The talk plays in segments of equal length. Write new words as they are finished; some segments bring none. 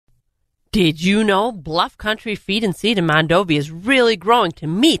Did you know Bluff Country Feed and Seed in Mondovi is really growing to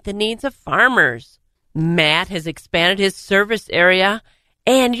meet the needs of farmers? Matt has expanded his service area,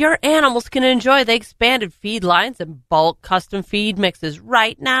 and your animals can enjoy the expanded feed lines and bulk custom feed mixes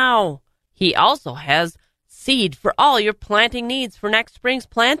right now. He also has seed for all your planting needs for next spring's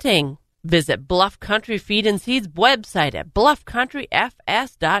planting. Visit Bluff Country Feed and Seed's website at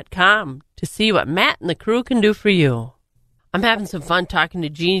bluffcountryfs.com to see what Matt and the crew can do for you. I'm having some fun talking to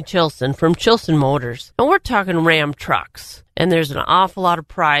Jeannie Chilson from Chilson Motors, and we're talking Ram trucks. And there's an awful lot of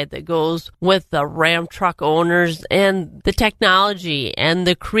pride that goes with the Ram truck owners and the technology and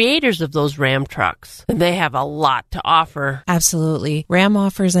the creators of those Ram trucks. And they have a lot to offer. Absolutely. Ram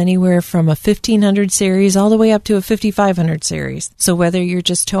offers anywhere from a 1500 series all the way up to a 5500 series. So whether you're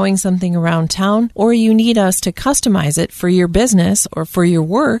just towing something around town or you need us to customize it for your business or for your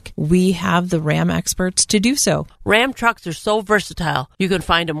work, we have the Ram experts to do so. Ram trucks are so versatile. You can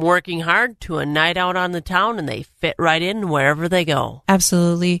find them working hard to a night out on the town, and they fit right in wherever they go.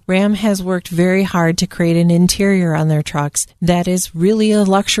 Absolutely. Ram has worked very hard to create an interior on their trucks that is really a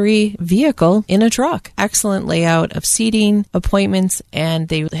luxury vehicle in a truck. Excellent layout of seating, appointments, and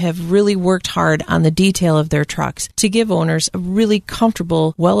they have really worked hard on the detail of their trucks to give owners a really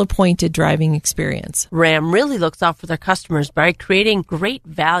comfortable, well-appointed driving experience. Ram really looks out for their customers by creating great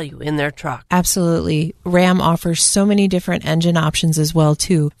value in their truck. Absolutely. Ram offers so many different engine options as well,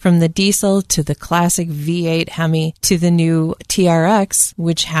 too, from the diesel to the classic V8 Hemi to the new TRX,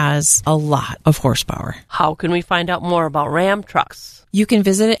 which has a lot of horsepower. How can we find out more about Ram trucks? You can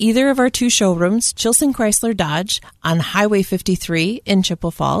visit either of our two showrooms, Chilson Chrysler Dodge on Highway 53 in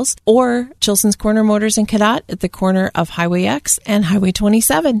Chippewa Falls, or Chilson's Corner Motors in Cadott at the corner of Highway X and Highway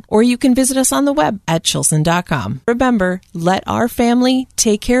 27. Or you can visit us on the web at chilson.com. Remember, let our family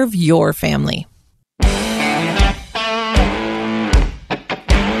take care of your family.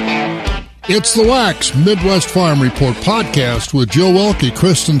 It's the Wax Midwest Farm Report podcast with Joe Welke,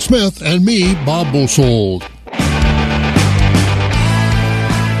 Kristen Smith, and me, Bob Bosold.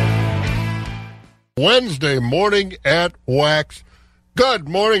 Wednesday morning at Wax. Good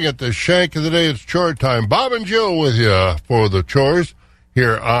morning at the shank of the day. It's chore time. Bob and Joe with you for the chores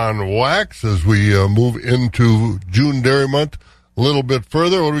here on Wax as we move into June Dairy Month a little bit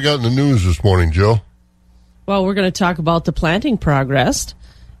further. What do we got in the news this morning, Joe? Well, we're going to talk about the planting progress.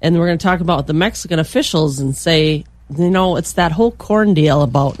 And we're going to talk about the Mexican officials and say, you know, it's that whole corn deal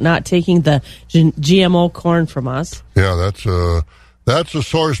about not taking the GMO corn from us. Yeah, that's a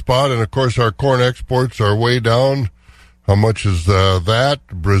sore spot. And, of course, our corn exports are way down. How much is that?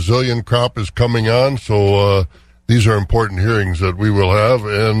 Brazilian crop is coming on. So these are important hearings that we will have.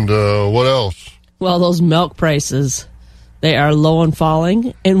 And what else? Well, those milk prices. They are low and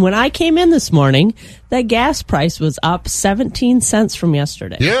falling. And when I came in this morning, that gas price was up 17 cents from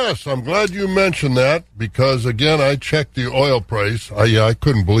yesterday. Yes, I'm glad you mentioned that because, again, I checked the oil price. I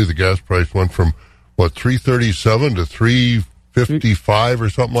couldn't believe the gas price went from, $3.37 to $3.55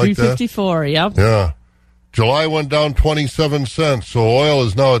 or something like that? $3.54, yep. Yeah. July went down 27 cents, so oil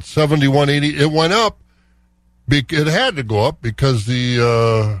is now at $71.80. It went up. It had to go up because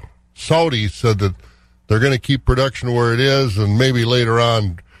the Saudis said that they're going to keep production where it is and maybe later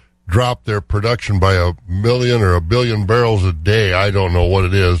on drop their production by 1 million or 1 billion barrels a day. I don't know what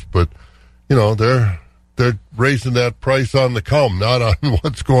it is, but, you know, they're raising that price on the come, not on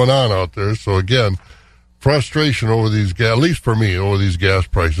what's going on out there. So, again, frustration over these gas, at least for me, over these gas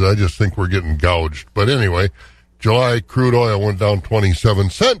prices. I just think we're getting gouged. But anyway, July crude oil went down 27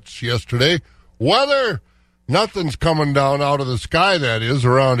 cents yesterday. Weather. Nothing's coming down out of the sky, that is,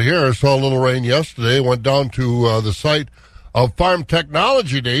 around here. I saw a little rain yesterday. Went down to the site of Farm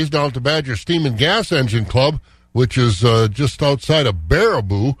Technology Days down at the Badger Steam and Gas Engine Club, which is just outside of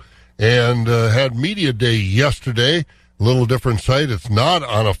Baraboo, and had Media Day yesterday. A little different site. It's not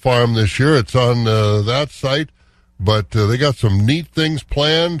on a farm this year. It's on that site, but they got some neat things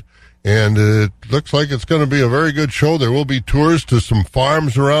planned, and it looks like it's going to be a very good show. There will be tours to some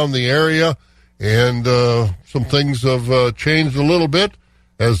farms around the area. And some things have changed a little bit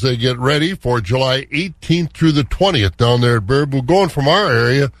as they get ready for July 18th through the 20th down there at Baraboo. Going from our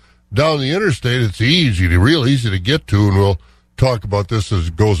area down the interstate, it's real easy to get to, and we'll talk about this as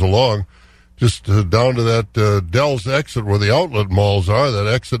it goes along. Just down to that Dell's exit where the outlet malls are, that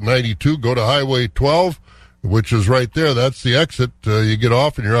exit 92, go to Highway 12, which is right there. That's the exit. You get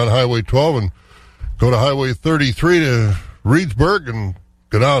off and you're on Highway 12 and go to Highway 33 to Reedsburg and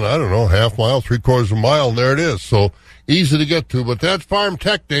go down, I don't know, half mile, 3/4 mile, and there it is. So easy to get to. But that's Farm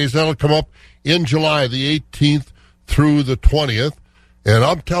Tech Days. That'll come up in July, the 18th through the 20th. And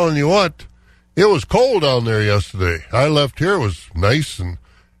I'm telling you what, it was cold down there yesterday. I left here. It was nice and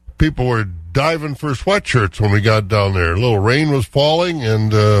people were diving for sweatshirts when we got down there. A little rain was falling,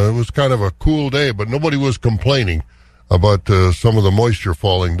 and it was kind of a cool day, but nobody was complaining about some of the moisture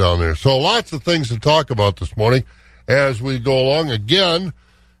falling down there. So lots of things to talk about this morning as we go along. Again,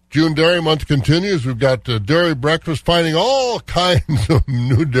 June Dairy Month continues. We've got dairy breakfast, finding all kinds of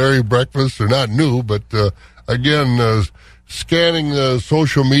new dairy breakfasts. They're not new, but again, scanning the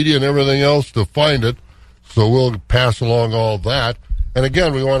social media and everything else to find it. So we'll pass along all that. And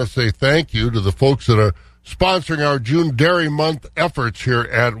again, we want to say thank you to the folks that are sponsoring our June Dairy Month efforts here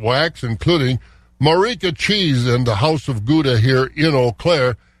at WAX, including Marika Cheese and the House of Gouda here in Eau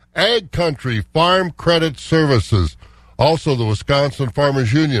Claire, Ag Country Farm Credit Services, also the Wisconsin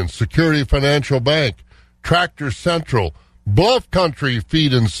Farmers Union, Security Financial Bank, Tractor Central, Bluff Country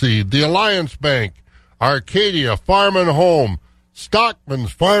Feed and Seed, the Alliance Bank, Arcadia Farm and Home,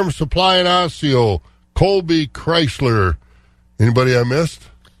 Stockman's Farm Supply and Osseo, Colby Chrysler. Anybody I missed?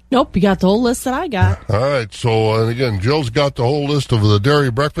 Nope, you got the whole list that I got. All right, so and again, Jill's got the whole list of the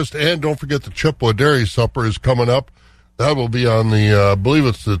dairy breakfast, and don't forget the Chippewa Dairy Supper is coming up. That will be on the, I believe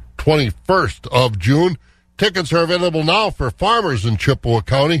it's the 21st of June. Tickets are available now for farmers in Chippewa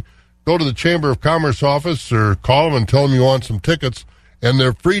County. Go to the Chamber of Commerce office or call them and tell them you want some tickets, and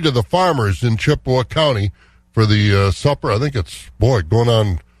they're free to the farmers in Chippewa County for the supper. I think it's, going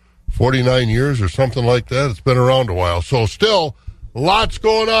on 49 years or something like that. It's been around a while. So still, lots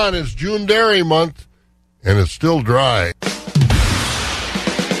going on. It's June Dairy Month, and it's still dry.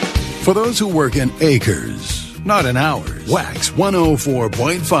 For those who work in acres, not in hours, WAX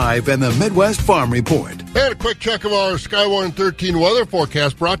 104.5 and the Midwest Farm Report. And a quick check of our Skywarn 13 weather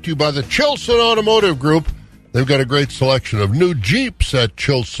forecast brought to you by the Chilson Automotive Group. They've got a great selection of new Jeeps at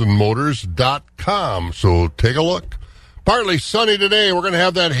ChilsonMotors.com, so take a look. Partly sunny today. We're going to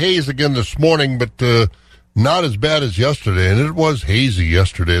have that haze again this morning, but not as bad as yesterday, and it was hazy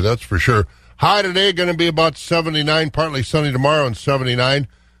yesterday, that's for sure. High today going to be about 79, partly sunny tomorrow and 79.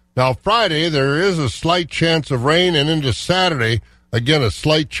 Now, Friday, there is a slight chance of rain, and into Saturday, again, a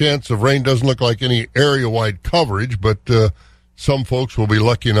slight chance of rain. Doesn't look like any area-wide coverage, but some folks will be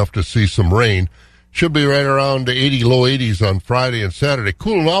lucky enough to see some rain. Should be right around 80, low 80s on Friday and Saturday.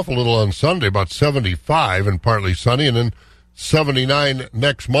 Cooling off a little on Sunday, about 75 and partly sunny, and then 79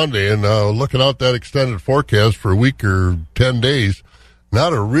 next Monday. And looking out that extended forecast for a week or 10 days,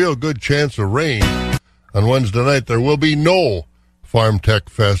 not a real good chance of rain. On Wednesday night, there will be no Farm Tech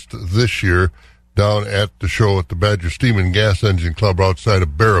Fest this year down at the show at the Badger Steam and Gas Engine Club outside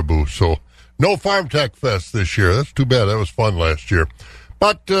of Baraboo. So no Farm Tech Fest this year. That's too bad. That was fun last year.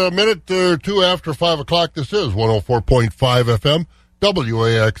 But a minute or two after 5 o'clock, this is 104.5 FM,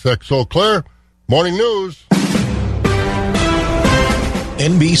 WAXX Eau Claire. Morning News.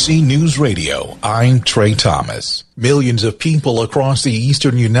 NBC News Radio, I'm Trey Thomas. Millions of people across the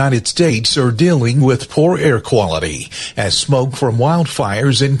eastern United States are dealing with poor air quality as smoke from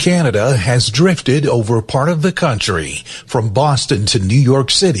wildfires in Canada has drifted over part of the country. From Boston to New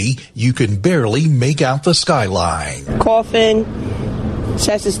York City, you can barely make out the skyline. Coughing,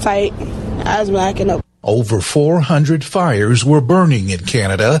 chest is tight, asthma acting up. Over 400 fires were burning in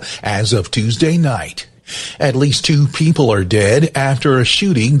Canada as of Tuesday night. At least 2 people are dead after a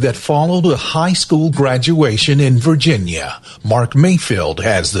shooting that followed a high school graduation in Virginia. Mark Mayfield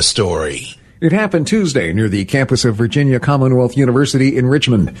has the story. It happened Tuesday near the campus of Virginia Commonwealth University in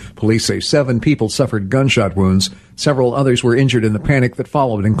Richmond. Police say 7 people suffered gunshot wounds. Several others were injured in the panic that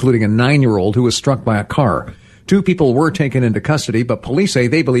followed, including a 9-year-old who was struck by a car. 2 people were taken into custody, but police say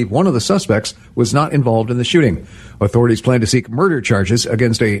they believe one of the suspects was not involved in the shooting. Authorities plan to seek murder charges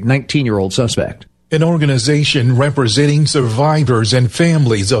against a 19-year-old suspect. An organization representing survivors and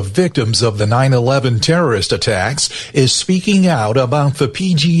families of victims of the 9/11 terrorist attacks is speaking out about the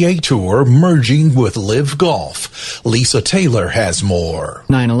PGA Tour merging with Live Golf. Lisa Taylor has more.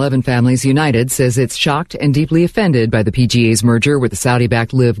 9/11 Families United says it's shocked and deeply offended by the PGA's merger with the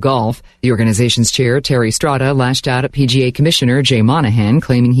Saudi-backed Live Golf. The organization's chair, Terry Strada, lashed out at PGA Commissioner Jay Monahan,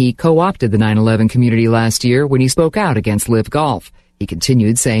 claiming he co-opted the 9/11 community last year when he spoke out against Live Golf. He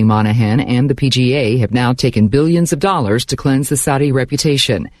continued saying Monahan and the PGA have now taken billions of dollars to cleanse the Saudi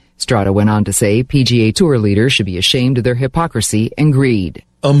reputation. Strada went on to say PGA Tour leaders should be ashamed of their hypocrisy and greed.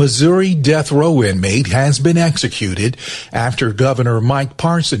 A Missouri death row inmate has been executed after Governor Mike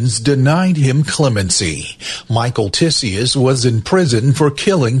Parsons denied him clemency. Michael Tissius was in prison for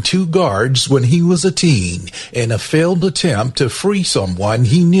killing 2 guards when he was a teen in a failed attempt to free someone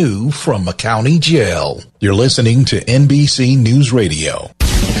he knew from a county jail. You're listening to NBC News Radio.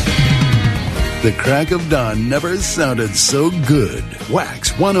 The crack of dawn never sounded so good.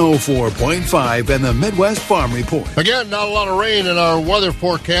 Wax 104.5 and the Midwest Farm Report. Again, not a lot of rain in our weather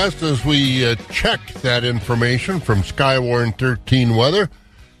forecast as we check that information from Skywarn 13 Weather.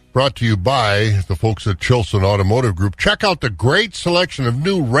 Brought to you by the folks at Chilson Automotive Group. Check out the great selection of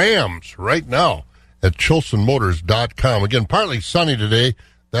new Rams right now at ChilsonMotors.com. Again, partly sunny today.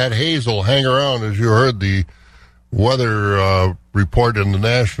 That haze will hang around, as you heard the weather report in the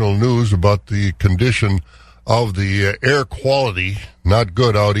national news about the condition of the air quality. Not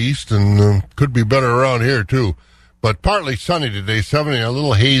good out east, and could be better around here, too. But partly sunny today, 70, a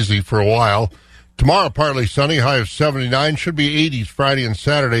little hazy for a while. Tomorrow, partly sunny, high of 79. Should be 80s Friday and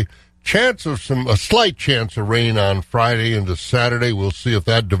Saturday. A slight chance of rain on Friday into Saturday. We'll see if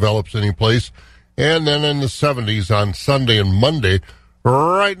that develops any place. And then in the 70s on Sunday and Monday.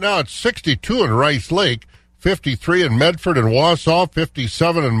 Right now, it's 62 in Rice Lake, 53 in Medford and Wausau,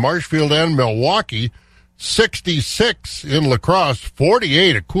 57 in Marshfield and Milwaukee, 66 in La Crosse,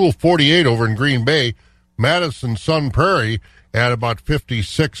 48, a cool 48 over in Green Bay, Madison, Sun Prairie at about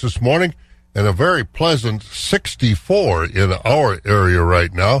 56 this morning, and a very pleasant 64 in our area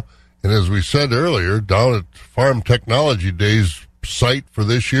right now. And as we said earlier, down at Farm Technology Day's site for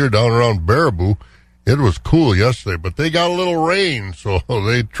this year down around Baraboo, it was cool yesterday, but they got a little rain, so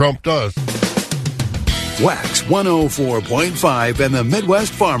they trumped us. Wax 104.5 and the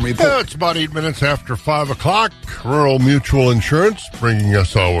Midwest Farm Report. Yeah, it's about 8 minutes after 5 o'clock. Rural Mutual Insurance bringing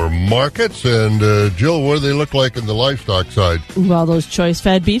us our markets. And, Jill, what do they look like in the livestock side? Well, those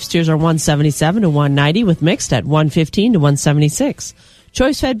choice-fed beef steers are $177 to $190 with mixed at $115 to $176.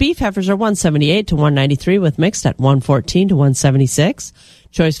 Choice-fed beef heifers are $178 to $193 with mixed at $114 to $176.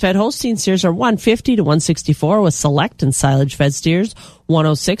 Choice-fed Holstein steers are $150 to $164 with select and silage-fed steers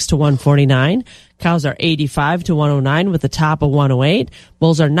 $106 to $149. Cows are $85 to $109 with a top of $108.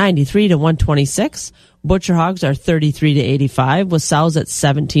 Bulls are $93 to $126. Butcher hogs are $33 to $85 with sows at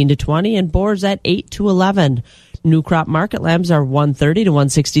 $17 to $20 and boars at $8 to $11. New crop market lambs are $130 to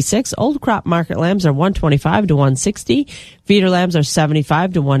 $166. Old crop market lambs are $125 to $160. Feeder lambs are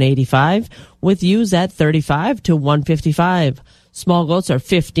 $75 to $185 with ewes at $35 to $155. Small goats are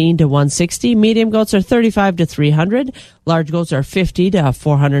 $15 to $160. Medium goats are $35 to $300. Large goats are $50 to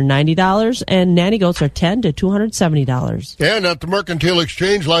 $490. And nanny goats are $10 to $270. And at the Mercantile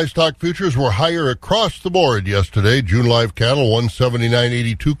Exchange, livestock futures were higher across the board yesterday. June live cattle,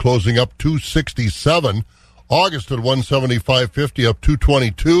 $179.82, closing up $267. August at $175.50, up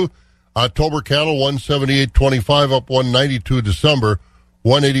 $222. October cattle, $178.25, up $192. December,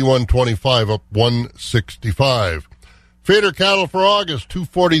 $181.25, up $165. Feeder cattle for August,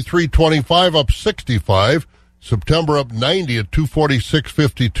 $243.25, up $65. September up $90 at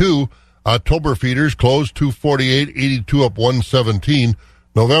 $246.52. October feeders closed $248.82, up $117.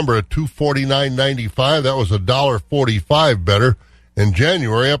 November at $249.95. That was $1.45 better. And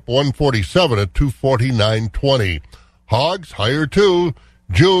January up $147 at $249.20. Hogs higher too.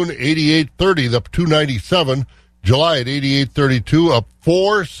 June $88.30, up $297. July at $88.32, up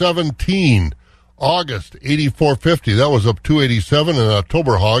 $417. August $84.50, that was up $287, and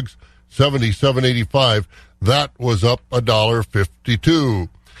October hogs $77.85, that was up $1.52.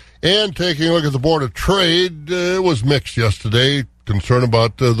 And taking a look at the Board of Trade, it was mixed yesterday. Concern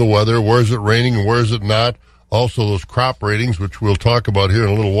about the weather, where is it raining and where is it not? Also those crop ratings, which we'll talk about here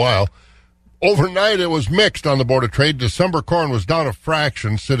in a little while. Overnight it was mixed on the Board of Trade. December corn was down a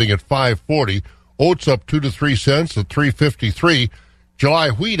fraction, sitting at $5.40. Oats up 2 to 3 cents at $3.53. July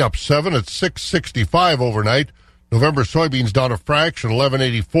wheat up 7 at $6.65 overnight. November soybeans down a fraction,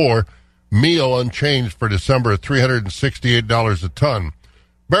 $11.84. Meal unchanged for December at $368 a ton.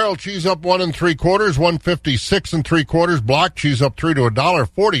 Barrel cheese up 1 3/4, $1.56 3/4. Block cheese up 3 to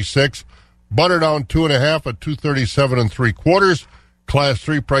 $1.46. Butter down 2.5 at $2.37 3/4. Class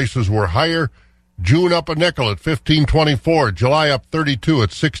 3 prices were higher. June up a nickel at $15.24. July up 32 at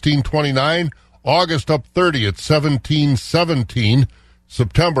 $16.29. August up 30 at $17.17.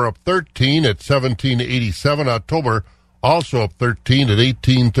 September up 13 at $17.87. October also up 13 at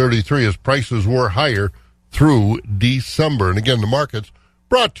 $18.33 as prices were higher through December. And again, the markets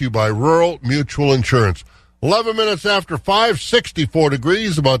brought to you by Rural Mutual Insurance. 11 minutes after 5, 64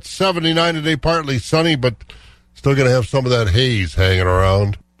 degrees, about 79 today, partly sunny, but still going to have some of that haze hanging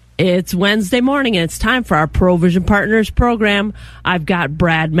around. It's Wednesday morning, and it's time for our ProVision Partners program. I've got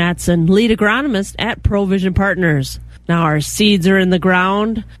Brad Mattson, lead agronomist at ProVision Partners. Now, our seeds are in the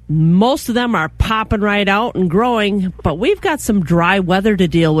ground. Most of them are popping right out and growing, but we've got some dry weather to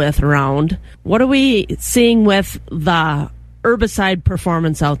deal with around. What are we seeing with the herbicide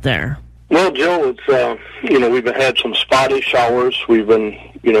performance out there? Well, Joe, it's we've had some spotty showers. We've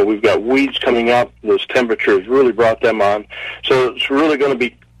got weeds coming up. Those temperatures really brought them on. So it's really going to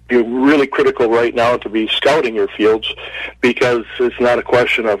be really critical right now to be scouting your fields, because it's not a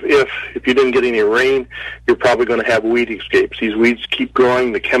question of if you didn't get any rain, you're probably going to have weed escapes. These weeds keep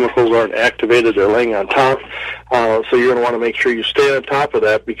growing. The chemicals aren't activated. They're laying on top. So you're going to want to make sure you stay on top of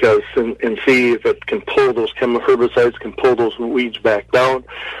that, because and see if it can pull those herbicides can pull those weeds back down,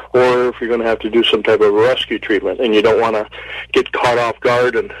 or if you're going to have to do some type of rescue treatment. And you don't want to get caught off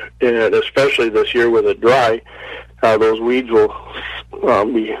guard, and especially this year with it dry, those weeds will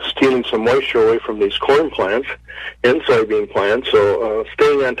be stealing some moisture away from these corn plants and soybean plants. So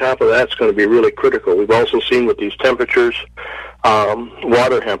staying on top of that's going to be really critical. We've also seen with these temperatures,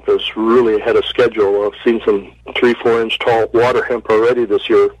 water hemp is really ahead of schedule. I've seen some 3-4 inch tall water hemp already this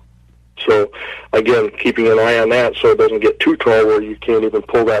year. So again, keeping an eye on that so it doesn't get too tall where you can't even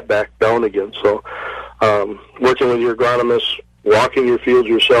pull that back down again. So working with your agronomist, walking your fields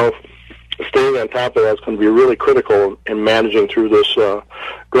yourself, staying on top of that's going to be really critical in managing through this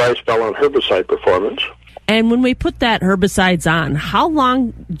dry spell on herbicide performance. And when we put that herbicides on, how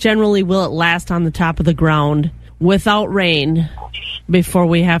long generally will it last on the top of the ground without rain before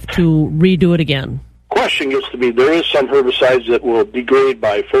we have to redo it again? Question gets to be, there is some herbicides that will degrade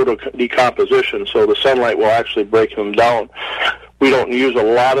by photodecomposition, so the sunlight will actually break them down. We don't use a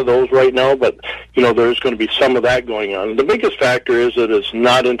lot of those right now, but, there's going to be some of that going on. The biggest factor is that it's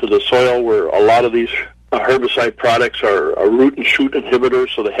not into the soil, where a lot of these herbicide products are root and shoot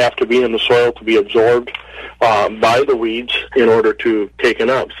inhibitors, so they have to be in the soil to be absorbed by the weeds in order to take it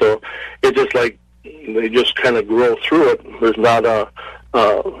up. So it's just like they just kind of grow through it. There's not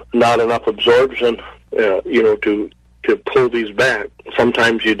enough absorption, to pull these back.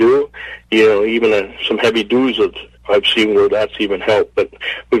 Sometimes you do, even some heavy dews I've seen where that's even helped. But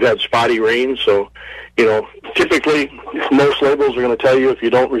we've had spotty rain, so, typically most labels are going to tell you if you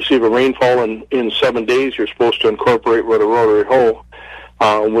don't receive a rainfall in 7 days, you're supposed to incorporate with a rotary hoe.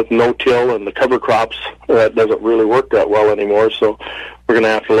 With no-till and the cover crops, that doesn't really work that well anymore. So we're going to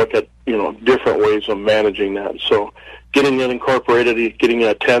have to look at, different ways of managing that. So getting it incorporated, getting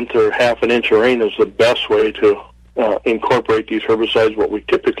a tenth or half an inch of rain is the best way to incorporate these herbicides, what we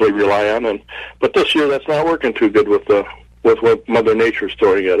typically rely on. But this year that's not working too good with what Mother Nature's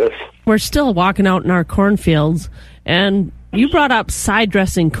throwing at us. We're still walking out in our cornfields, and you brought up side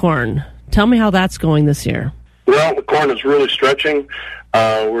dressing corn. Tell me how that's going this year. Well, the corn is really stretching.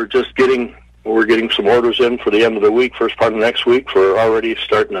 We're getting some orders in for the end of the week, first part of next week. We're already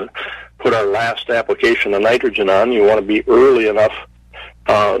starting to put our last application of nitrogen on. You want to be early enough,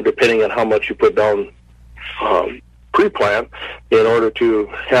 depending on how much you put down pre-plant, in order to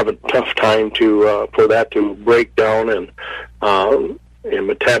have a tough time for that to break down and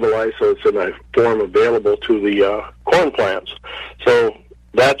metabolize, so it's in a form available to the corn plants. So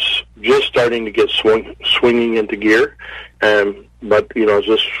that's just starting to get swinging into gear. But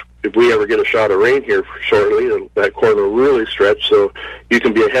if we ever get a shot of rain here shortly, that corn will really stretch. So you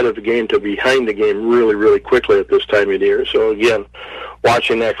can be ahead of the game to behind the game really, really quickly at this time of year. So again,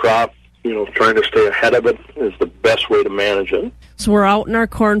 watching that crop, trying to stay ahead of it is the best way to manage it. So we're out in our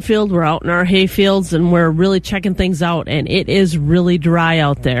cornfield, we're out in our hay fields, and we're really checking things out, and it is really dry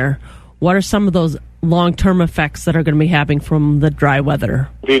out there. What are some of those long-term effects that are going to be happening from the dry weather?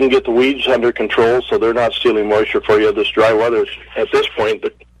 If you can get the weeds under control so they're not stealing moisture for you, this dry weather, at this point,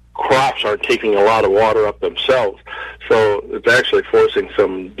 the crops aren't taking a lot of water up themselves. So it's actually forcing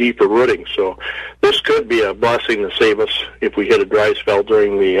some deeper rooting. So this could be a blessing to save us if we hit a dry spell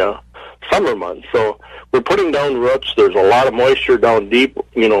during the summer months. So we're putting down roots. There's a lot of moisture down deep.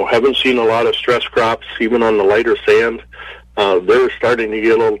 Haven't seen a lot of stress crops, even on the lighter sand. They're starting to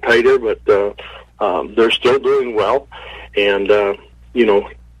get a little tighter, but they're still doing well. And,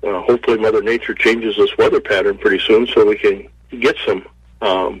 hopefully Mother Nature changes this weather pattern pretty soon so we can get some,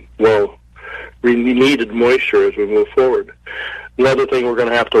 needed moisture as we move forward. Another thing we're going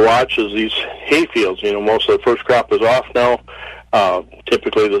to have to watch is these hay fields. Most of the first crop is off now.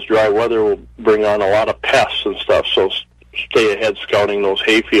 Typically this dry weather will bring on a lot of pests and stuff, so stay ahead scouting those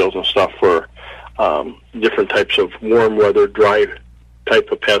hay fields and stuff for different types of warm weather, dry type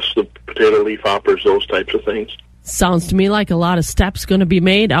of pests, the potato leaf hoppers, those types of things. Sounds to me like a lot of steps going to be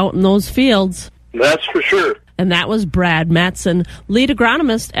made out in those fields. That's for sure. And that was Brad Mattson, lead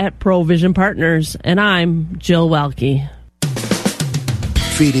agronomist at ProVision Partners, and I'm Jill Welke.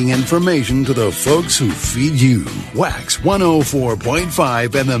 Feeding information to the folks who feed you. Wax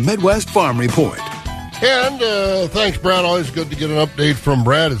 104.5 and the Midwest Farm Report. And thanks, Brad. Always good to get an update from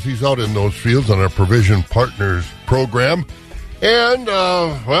Brad as he's out in those fields on our ProVision Partners program. And,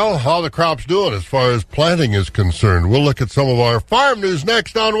 how the crop's doing as far as planting is concerned. We'll look at some of our farm news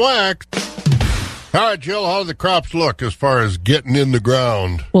next on Wax. All right, Jill, how do the crops look as far as getting in the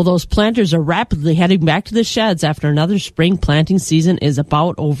ground? Well, those planters are rapidly heading back to the sheds after another spring planting season is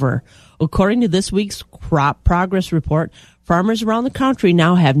about over. According to this week's crop progress report, farmers around the country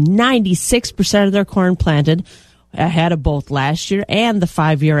now have 96% of their corn planted, ahead of both last year and the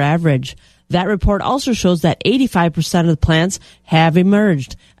 5-year average. That report also shows that 85% of the plants have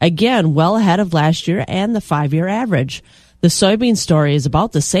emerged, again, well ahead of last year and the 5-year average. The soybean story is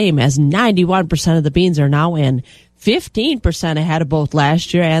about the same, as 91% of the beans are now in, 15% ahead of both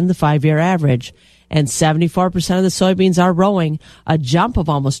last year and the 5-year average. And 74% of the soybeans are rowing, a jump of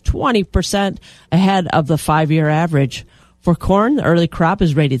almost 20% ahead of the 5-year average. For corn, the early crop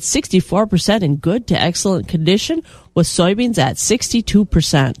is rated 64% in good to excellent condition, with soybeans at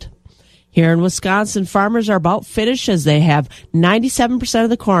 62%. Here in Wisconsin, farmers are about finished as they have 97% of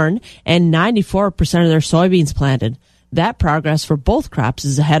the corn and 94% of their soybeans planted. That progress for both crops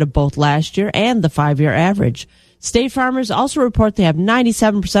is ahead of both last year and the 5-year average. State farmers also report they have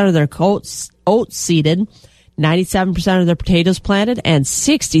 97% of their oats seeded, 97% of their potatoes planted, and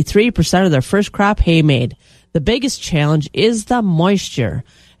 63% of their first crop hay made. The biggest challenge is the moisture,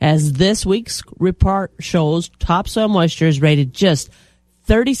 as this week's report shows topsoil moisture is rated just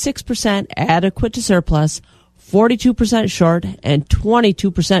 36% adequate to surplus, 42% short, and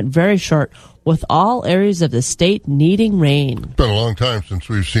 22% very short, with all areas of the state needing rain. It's been a long time since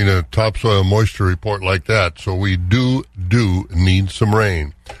we've seen a topsoil moisture report like that, so we do need some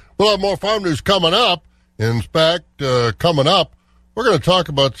rain. We'll have more farm news coming up. In fact, coming up, we're going to talk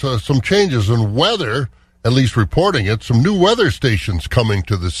about some changes in weather, at least reporting it, some new weather stations coming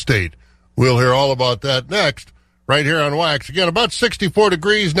to the state. We'll hear all about that next, right here on Wax. Again, about 64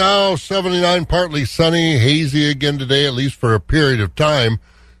 degrees now, 79 partly sunny, hazy again today, at least for a period of time.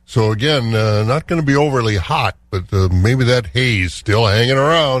 So again, not going to be overly hot, but maybe that haze still hanging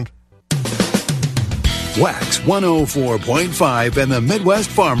around. Wax 104.5 and the Midwest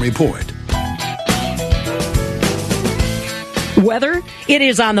Farm Report. Weather, it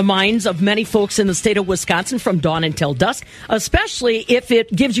is on the minds of many folks in the state of Wisconsin from dawn until dusk, especially if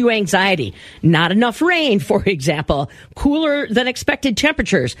it gives you anxiety. Not enough rain, for example, cooler than expected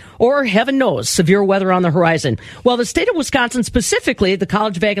temperatures, or heaven knows, severe weather on the horizon. Well, the state of Wisconsin, specifically the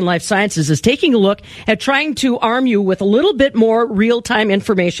College of Ag and Life Sciences, is taking a look at trying to arm you with a little bit more real-time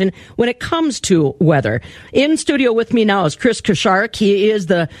information when it comes to weather. In studio with me now is Chris Kosharek. He is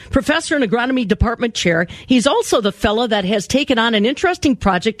the professor and agronomy department chair. He's also the fellow that has taken on an interesting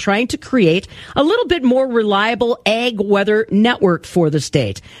project trying to create a little bit more reliable ag weather network for the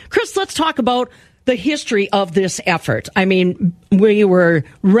state. Chris, let's talk about the history of this effort. I mean, we were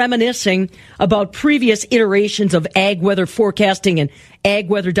reminiscing about previous iterations of ag weather forecasting and ag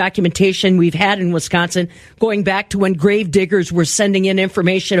weather documentation we've had in Wisconsin, going back to when grave diggers were sending in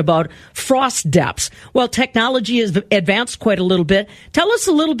information about frost depths. Well, technology has advanced quite a little bit. Tell us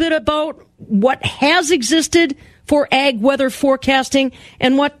a little bit about what has existed for ag weather forecasting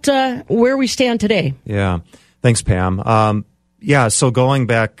and where we stand today. Yeah. Thanks, Pam. So going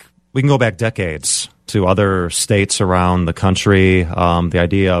back, we can go back decades to other states around the country. The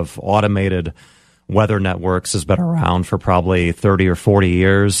idea of automated weather networks has been around for probably 30 or 40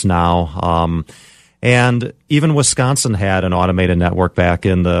 years now. And even Wisconsin had an automated network back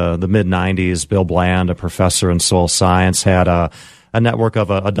in the mid-90s. Bill Bland, a professor in soil science, had a network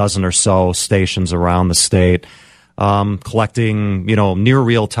of a dozen or so stations around the state, collecting, near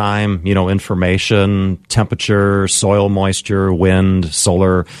real time, information, temperature, soil moisture, wind,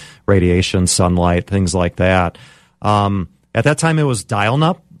 solar radiation, sunlight, things like that. At that time, it was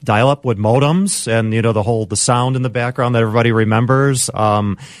dial-up with modems and, the sound in the background that everybody remembers.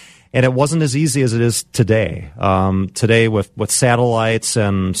 And it wasn't as easy as it is today. Today with satellites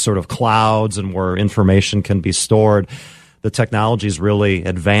and sort of clouds and where information can be stored, the technology's really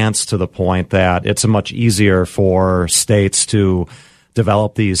advanced to the point that it's much easier for states to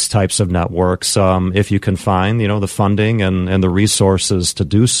develop these types of networks if you can find, the funding and the resources to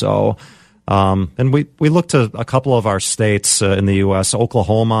do so. And we look to a couple of our states in the U.S.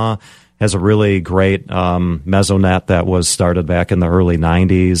 Oklahoma has a really great mesonet that was started back in the early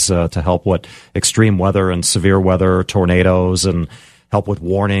 90s to help with extreme weather and severe weather, tornadoes, and help with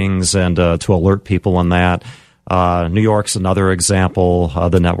warnings and to alert people on that. New York's another example.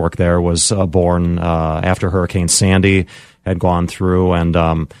 The network there was born after Hurricane Sandy had gone through,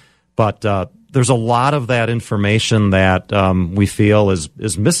 and but there's a lot of that information that we feel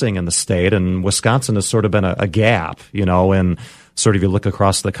is missing in the state, and Wisconsin has sort of been a gap, in sort of you look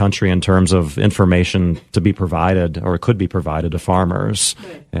across the country in terms of information to be provided or could be provided to farmers.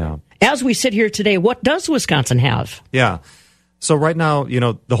 Yeah. As we sit here today, what does Wisconsin have? Yeah. So right now,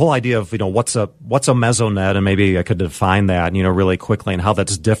 the whole idea of, what's a mesonet, and maybe I could define that, really quickly, and how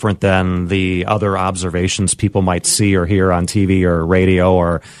that's different than the other observations people might see or hear on TV or radio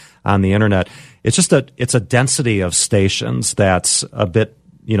or on the internet. It's just it's a density of stations that's a bit,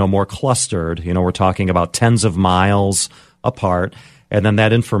 more clustered. We're talking about tens of miles apart. And then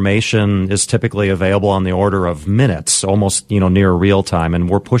that information is typically available on the order of minutes, almost, near real time. And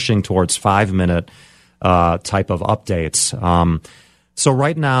we're pushing towards 5-minute type of updates. So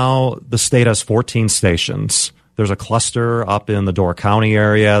right now, the state has 14 stations. There's a cluster up in the Door County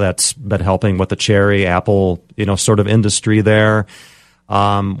area that's been helping with the cherry, apple, sort of industry there.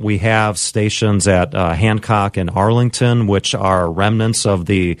 We have stations at Hancock and Arlington, which are remnants of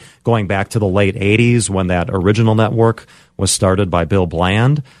going back to the late 80s when that original network was started by Bill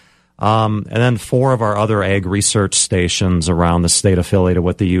Bland. And then 4 of our other ag research stations around the state affiliated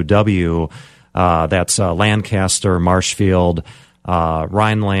with the UW. That's Lancaster, Marshfield,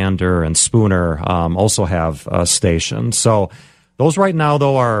 Rhinelander, and Spooner also have stations. So those right now,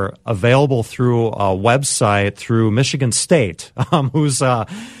 though, are available through a website through Michigan State, who's a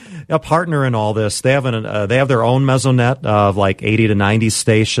partner in all this. They have their own mesonet of like 80 to 90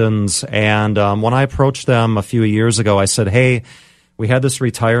 stations. And when I approached them a few years ago, I said, hey, we had this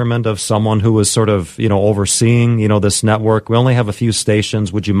retirement of someone who was sort of, overseeing, this network. We only have a few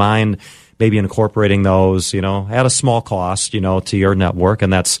stations. Would you mind maybe incorporating those, at a small cost, to your network?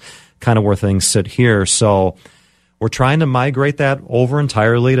 And that's kind of where things sit here. So we're trying to migrate that over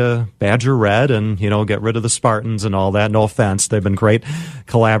entirely to Badger Red and, get rid of the Spartans and all that. No offense. They've been great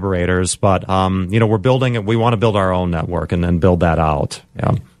collaborators, but, we're building it. We want to build our own network and then build that out.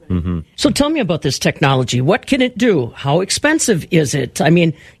 Yeah. Mm-hmm. So tell me about this technology. What can it do? How expensive is it? I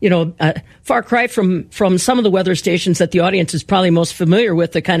mean, far cry from some of the weather stations that the audience is probably most familiar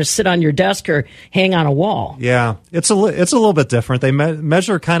with that kind of sit on your desk or hang on a wall. Yeah, it's a little bit different. They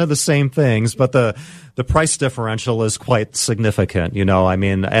measure kind of the same things, but the price differential is quite significant, I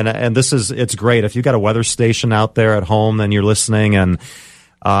mean, and it's great. If you've got a weather station out there at home and you're listening and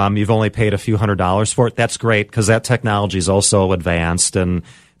you've only paid a few $100s for it, that's great because that technology is also advanced and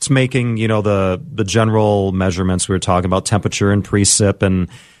it's making, the general measurements we were talking about, temperature and precip and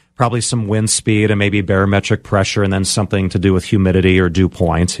probably some wind speed and maybe barometric pressure and then something to do with humidity or dew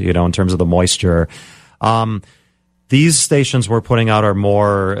point, in terms of the moisture. These stations we're putting out are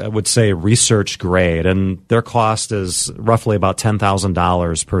more, I would say, research grade, and their cost is roughly about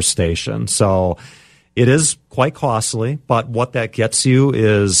 $10,000 per station. So it is quite costly, but what that gets you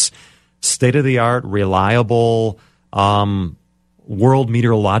is state-of-the-art, reliable, World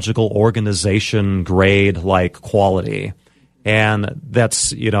Meteorological Organization grade like quality. And that's,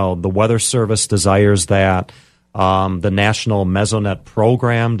 the Weather Service desires that. The National Mesonet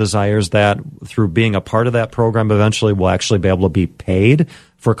Program desires that. Through being a part of that program, eventually we'll actually be able to be paid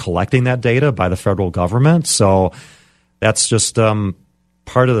for collecting that data by the federal government. So that's just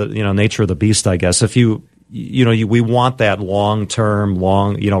part of the nature of the beast, I guess. If we want that long-term,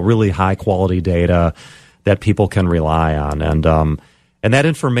 really high-quality data that people can rely on, and that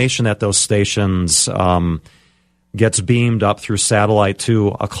information at those stations gets beamed up through satellite to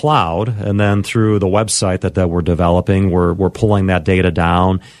a cloud, and then through the website that we're developing, we're pulling that data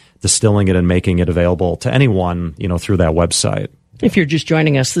down, distilling it, and making it available to anyone, through that website. If you're just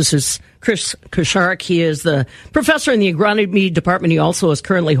joining us, this is Chris Kusharik. He is the professor in the agronomy department. He also is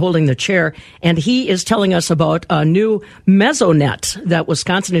currently holding the chair, and he is telling us about a new mesonet that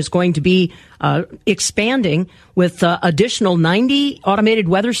Wisconsin is going to be expanding with additional 90 automated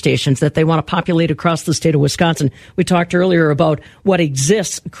weather stations that they want to populate across the state of Wisconsin. We talked earlier about what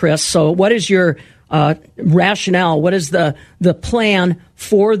exists, Chris. So what is your rationale? What is the plan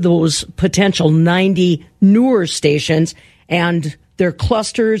for those potential 90 newer stations and their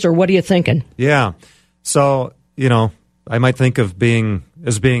clusters, or what are you thinking? Yeah. So, I might think of being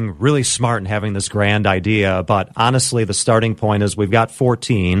really smart and having this grand idea, but honestly, the starting point is we've got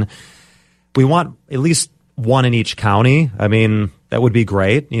 14. We want at least one in each county. I mean, that would be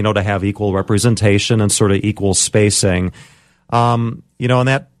great, to have equal representation and sort of equal spacing. And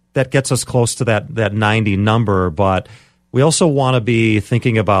that gets us close to that 90 number, but we also want to be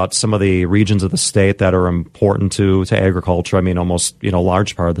thinking about some of the regions of the state that are important to agriculture. I mean, almost, a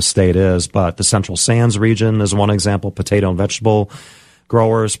large part of the state is, but the Central Sands region is one example. Potato and vegetable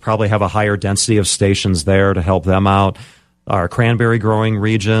growers probably have a higher density of stations there to help them out. Our cranberry growing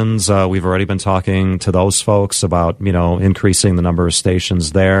regions, we've already been talking to those folks about, increasing the number of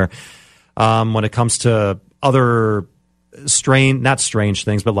stations there. When it comes to other not strange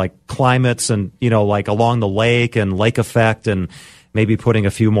things, but like climates and, like along the lake and lake effect, and maybe putting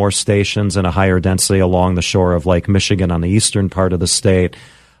a few more stations and a higher density along the shore of Lake Michigan on the eastern part of the state.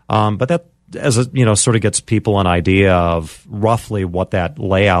 But that, sort of gets people an idea of roughly what that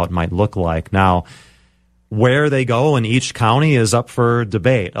layout might look like. Now, where they go in each county is up for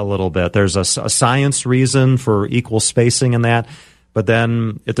debate a little bit. There's a science reason for equal spacing in that, but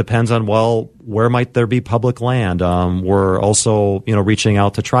then it depends on, where might there be public land? We're also, reaching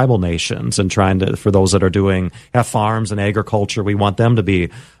out to tribal nations and trying to, for those that have farms and agriculture, we want them to be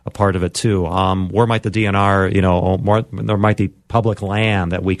a part of it too. Where might the DNR, there might be public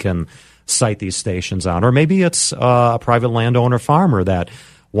land that we can site these stations on, or maybe it's a private landowner farmer that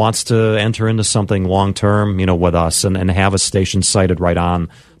wants to enter into something long-term, with us and have a station sited right on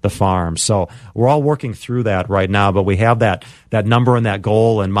the farm. So we're all working through that right now, but we have that number and that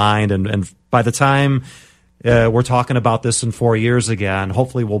goal in mind. And by the time we're talking about this in 4 years again,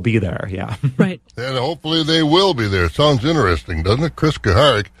 hopefully we'll be there. Yeah. Right. And hopefully they will be there. Sounds interesting, doesn't it? Chris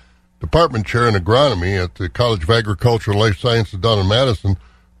Kaharik, Department Chair in Agronomy at the College of Agriculture and Life Sciences down in Madison,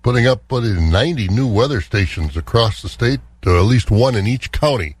 putting up 90 new weather stations across the state, at least one in each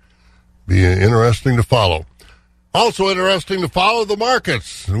county. Be interesting to follow. Also interesting to follow the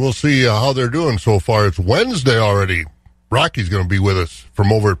markets. And we'll see how they're doing so far. It's Wednesday already. Rocky's going to be with us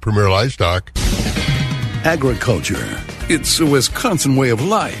from over at Premier Livestock. Agriculture. It's a Wisconsin way of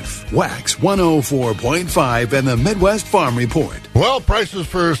life. Wax 104.5 and the Midwest Farm Report. Well, prices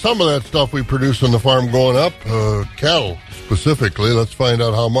for some of that stuff we produce on the farm going up. Cattle specifically. Let's find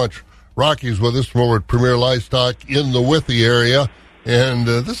out how much. Rocky's with us from over at Premier Livestock in the Withee area. And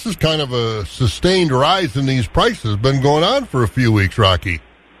this is kind of a sustained rise in these prices. Been going on for a few weeks, Rocky.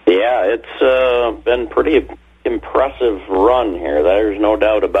 Yeah, it's been pretty impressive run here. There's no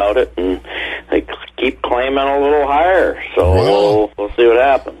doubt about it. And they keep claiming a little higher. So we'll see what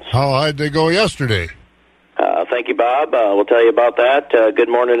happens. How high did they go yesterday? Thank you, Bob. We'll tell you about that. Good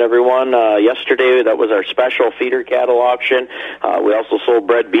morning, everyone. Yesterday, that was our special feeder cattle auction. We also sold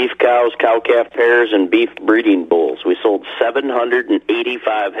bred beef cows, cow-calf pairs, and beef breeding bulls. We sold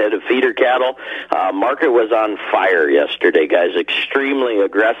 785 head of feeder cattle. Market was on fire yesterday, guys. Extremely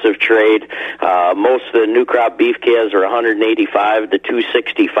aggressive trade. Most of the new crop beef calves are 185 to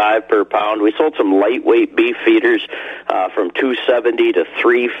 265 per pound. We sold some lightweight beef feeders from 270 to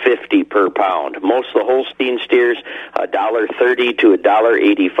 350 per pound. Most of the Holstein steers, $1.30 to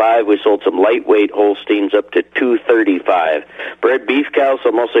 $1.85. We sold some lightweight Holsteins up to $2.35. Bred beef cows,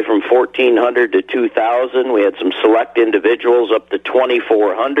 so mostly from $1,400 to $2,000. We had some select individuals up to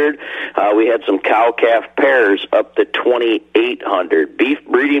 $2,400. We had some cow-calf pairs up to $2,800. Beef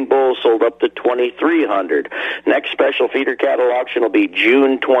breeding bulls sold up to $2,300. Next special feeder cattle auction will be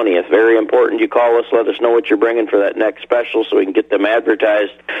June 20th. Very important you call us. Let us know what you're bringing for that next special so we can get them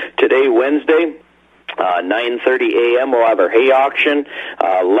advertised. Today, Wednesday, 9:30 a.m. we'll have our hay auction.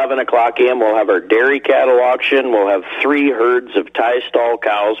 11 o'clock a.m. we'll have our dairy cattle auction. We'll have 3 herds of tie stall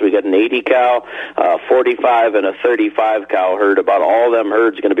cows. We got an 80 cow, 45, and a 35 cow herd. About all of them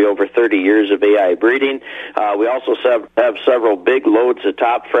herds are going to be over 30 years of AI breeding. We also have several big loads of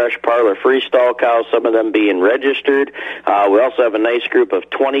top fresh parlor freestall cows, some of them being registered. We also have a nice group of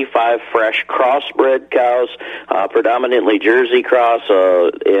 25 fresh crossbred cows, predominantly Jersey cross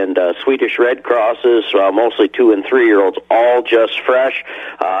and Swedish red crosses. Mostly 2- and 3-year-olds, all just fresh.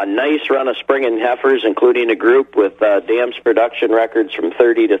 Nice run of spring and heifers, including a group with dams production records from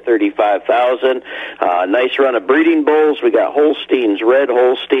 30 to 35,000. Nice run of breeding bulls. We got Holsteins, red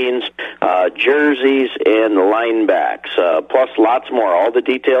Holsteins, Jerseys, and linebacks, plus lots more. All the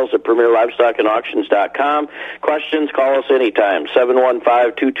details at PremierLivestockAndAuctions.com. Questions, call us anytime,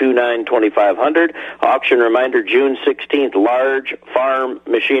 715-229-2500. Auction reminder, June 16th, large farm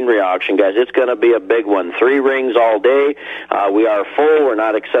machinery auction, guys. It's going to be a big one. 3 rings all day. We are full. We're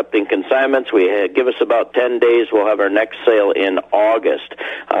not accepting consignments. Give us about 10 days. We'll have our next sale in August.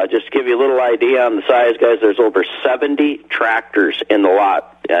 Just to give you a little idea on the size, guys, there's over 70 tractors in the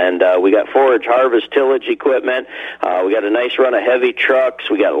lot. And we got forage, harvest, tillage equipment. We got a nice run of heavy trucks.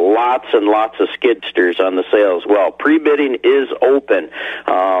 We got lots and lots of skid steers on the sale as well. Pre-bidding is open.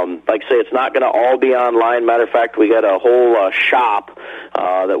 Like I say, it's not going to all be online. Matter of fact, we got a whole shop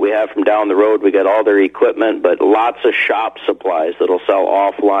that we have from down the road. We got all their equipment, but lots of shop supplies that'll sell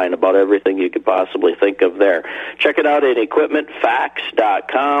offline, about everything you could possibly think of there. Check it out at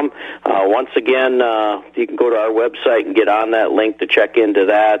equipmentfacts.com. Once again, you can go to our website and get on that link to check into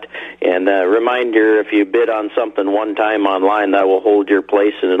that. that. And reminder, if you bid on something one time online, that will hold your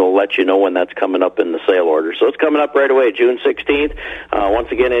place, and it'll let you know when that's coming up in the sale order. So it's coming up right away, June 16th. Once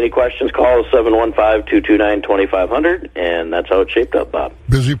again, any questions, call us 715-229-2500, and that's how it shaped up, Bob.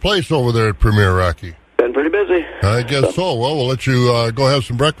 Busy place over there at Premier, Rocky. Been pretty busy. I guess so. Well, we'll let you go have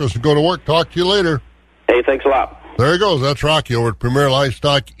some breakfast and go to work. Talk to you later. Hey, thanks a lot. There he goes. That's Rocky over at Premier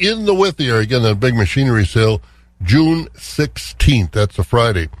Livestock in the Withyer. Again, that big machinery sale, June 16th. That's a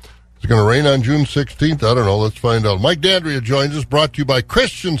Friday. Is it going to rain on June 16th? I don't know. Let's find out. Mike Dandria joins us, brought to you by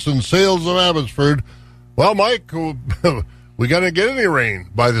Christensen Sales of Abbotsford. Well, Mike, we got to get any rain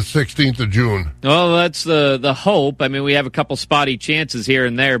by the 16th of June. Well, that's the hope. I mean, we have a couple spotty chances here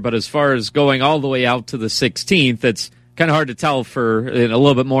and there, but as far as going all the way out to the 16th, it's kind of hard to tell for a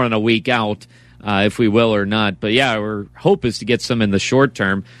little bit more than a week out. If we will or not. But yeah, our hope is to get some in the short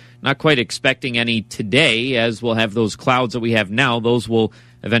term. Not quite expecting any today, as we'll have those clouds that we have now. Those will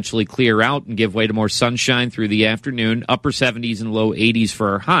eventually clear out and give way to more sunshine through the afternoon. Upper 70s and low 80s for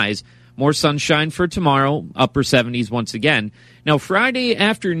our highs. More sunshine for tomorrow, upper 70s once again. Now, Friday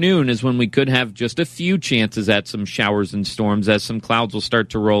afternoon is when we could have just a few chances at some showers and storms, as some clouds will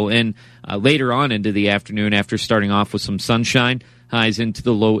start to roll in later on into the afternoon after starting off with some sunshine. Highs into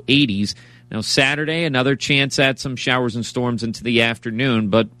the low 80s. Now, Saturday, another chance at some showers and storms into the afternoon,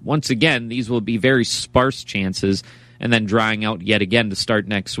 but once again, these will be very sparse chances, and then drying out yet again to start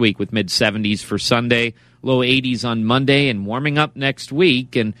next week with mid-70s for Sunday, low 80s on Monday, and warming up next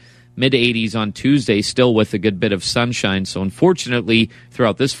week, and mid-80s on Tuesday, still with a good bit of sunshine. So unfortunately,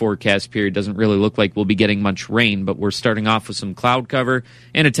 throughout this forecast period, doesn't really look like we'll be getting much rain, but we're starting off with some cloud cover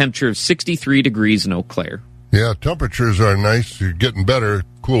and a temperature of 63 degrees in Eau Claire. Yeah, temperatures are nice. You're getting better,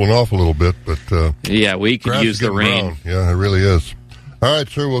 cooling off a little bit, but yeah, we could use the rain. Brown. Yeah, it really is. All right,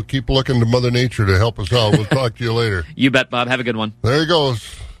 sir, we'll keep looking to Mother Nature to help us out. We'll talk to you later. You bet, Bob. Have a good one. There he goes.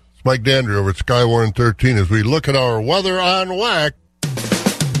 It's Mike Dandry over at Skywarn 13 as we look at our weather on WAC.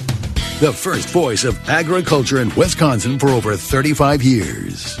 The first voice of agriculture in Wisconsin for over 35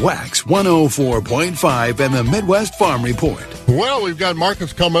 years. Wax 104.5 and the Midwest Farm Report. Well, we've got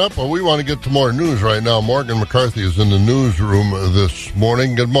markets coming up, but we want to get to more news right now. Morgan McCarthy is in the newsroom this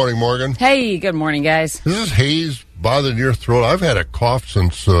morning. Good morning, Morgan. Hey, good morning, guys. Is this haze bothering your throat? I've had a cough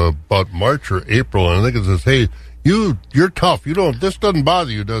since about March or April, and I think it's this haze. You're tough. This doesn't bother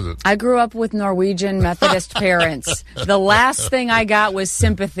you, does it? I grew up with Norwegian Methodist parents. The last thing I got was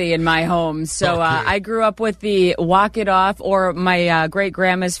sympathy in my home. So okay. I grew up with the walk it off, or my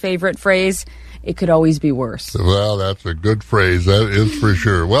great-grandma's favorite phrase, it could always be worse. Well, that's a good phrase. That is for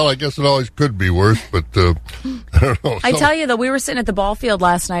sure. Well, I guess it always could be worse, but I don't know. I tell you, though, we were sitting at the ball field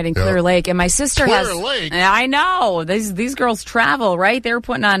last night in Clear Lake, and my sister Clear Lake? I know. These girls travel, right? They were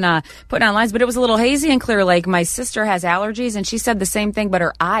putting on lines, but it was a little hazy in Clear Lake. My sister has allergies, and she said the same thing, but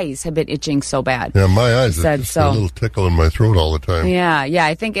her eyes have been itching so bad. Yeah, my eyes have just a little tickle in my throat all the time. Yeah,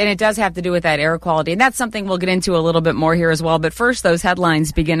 I think, and it does have to do with that air quality, and that's something we'll get into a little bit more here as well. But first, those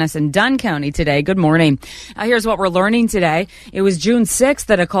headlines begin us in Dunn County today. Good morning. Here's what we're learning today. It was June 6th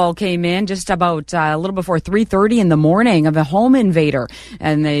that a call came in just about a little before 3:30 in the morning of a home invader.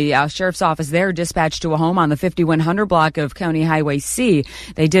 And the sheriff's office there dispatched to a home on the 5100 block of County Highway C.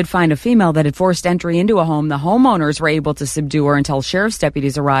 They did find a female that had forced entry into a home. The homeowners were able to subdue her until sheriff's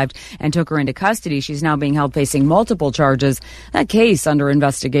deputies arrived and took her into custody. She's now being held facing multiple charges. That case under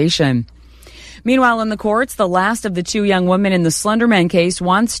investigation. Meanwhile, in the courts, the last of the two young women in the Slenderman case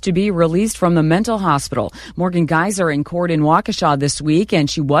wants to be released from the mental hospital. Morgan Geyser in court in Waukesha this week, and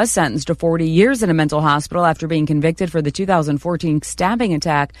she was sentenced to 40 years in a mental hospital after being convicted for the 2014 stabbing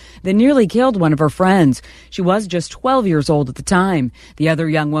attack that nearly killed one of her friends. She was just 12 years old at the time. The other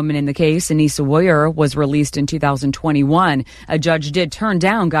young woman in the case, Anissa Woyer, was released in 2021. A judge did turn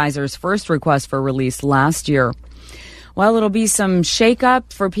down Geyser's first request for release last year. Well, it'll be some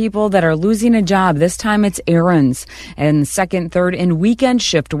shakeup for people that are losing a job. This time it's errands. And second, third, and weekend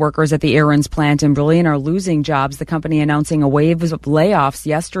shift workers at the errands plant in Brilliant are losing jobs. The company announcing a wave of layoffs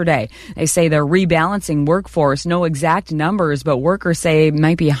yesterday. They say they're rebalancing workforce. No exact numbers, but workers say it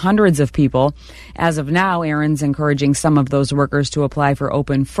might be hundreds of people. As of now, errands encouraging some of those workers to apply for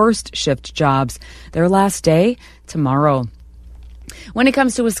open first shift jobs. Their last day, tomorrow. When it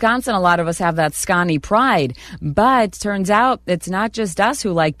comes to Wisconsin, a lot of us have that Scotty pride, but turns out it's not just us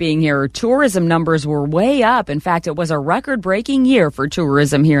who like being here. Tourism numbers were way up. In fact, it was a record-breaking year for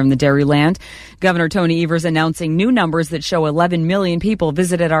tourism here in the Dairyland. Governor Tony Evers announcing new numbers that show 11 million people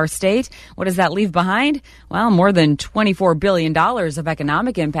visited our state. What does that leave behind? Well, more than $24 billion of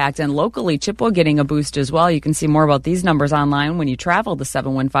economic impact, and locally, Chippewa getting a boost as well. You can see more about these numbers online when you travel to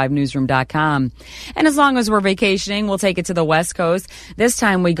 715newsroom.com. And as long as we're vacationing, we'll take it to the West Coast. news. This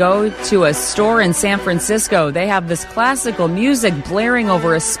time we go to a store in San Francisco. They have this classical music blaring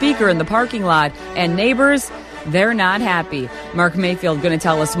over a speaker in the parking lot, and neighbors, they're not happy. Mark Mayfield going to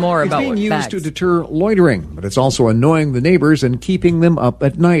tell us more about what it's being used to deter loitering, but it's also annoying the neighbors and keeping them up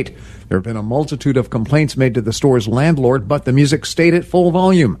at night. There have been a multitude of complaints made to the store's landlord, but the music stayed at full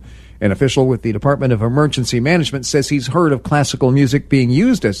volume. An official with the Department of Emergency Management says he's heard of classical music being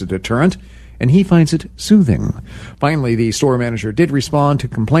used as a deterrent, and he finds it soothing. Finally, the store manager did respond to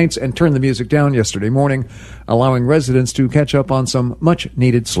complaints and turn the music down yesterday morning, allowing residents to catch up on some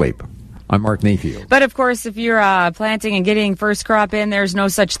much-needed sleep. I'm Mark Mayfield. But of course, if you're planting and getting first crop in, there's no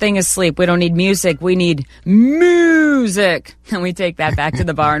such thing as sleep. We don't need music. We need music. And we take that back to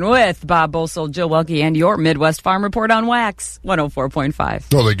the barn with Bob Bosold, Jill Welke, and your Midwest Farm Report on Wax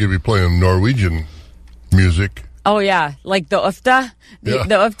 104.5. Well, they could be playing Norwegian music. Oh, yeah, like the Ufta, the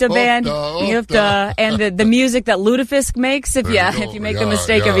Ufta band, Ufta, and the music that Lutefisk makes if you make the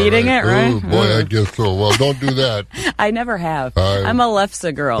mistake of eating it, right? Ooh, boy, I guess so. Well, don't do that. I never have. I'm a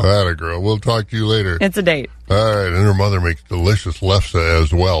lefse girl. Atta girl. We'll talk to you later. It's a date. All right, and her mother makes delicious lefse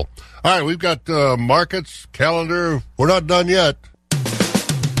as well. All right, we've got markets, calendar. We're not done yet.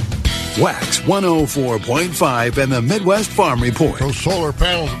 Wax 104.5 and the Midwest Farm Report. Those solar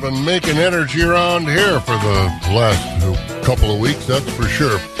panels have been making energy around here for the last couple of weeks, that's for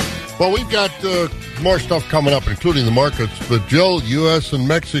sure. Well, we've got more stuff coming up, including the markets. But, Jill, U.S. and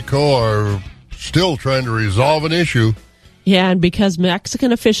Mexico are still trying to resolve an issue. Yeah, and because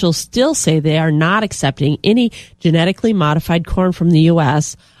Mexican officials still say they are not accepting any genetically modified corn from the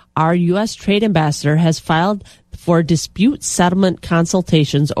U.S., our U.S. trade ambassador has filed for dispute settlement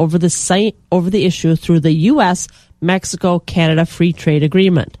consultations over the issue through the U.S.-Mexico-Canada Free Trade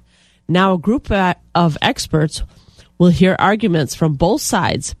Agreement. Now, a group of experts will hear arguments from both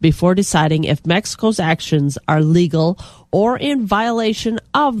sides before deciding if Mexico's actions are legal or in violation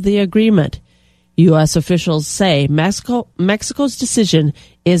of the agreement. U.S. officials say Mexico's decision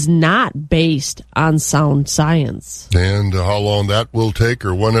is not based on sound science. And how long that will take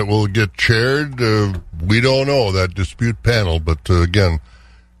or when it will get chaired, we don't know, that dispute panel. But again,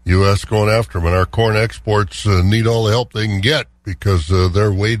 U.S. going after them, and our corn exports need all the help they can get because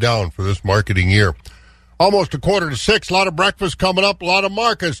they're way down for this marketing year. Almost 5:45. A lot of breakfast coming up, a lot of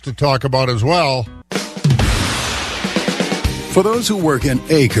markets to talk about as well. For those who work in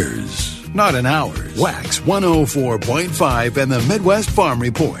acres, not in hours. Wax 104.5 and the Midwest Farm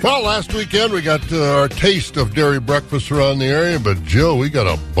Report. Well, last weekend we got our taste of dairy breakfast around the area, but Jill, we got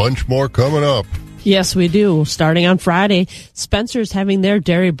a bunch more coming up. Yes, we do. Starting on Friday, Spencer's having their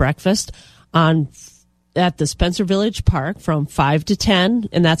dairy breakfast at the Spencer Village Park from 5 to 10,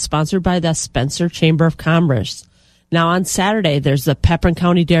 and that's sponsored by the Spencer Chamber of Commerce. Now on Saturday, there's the Pepin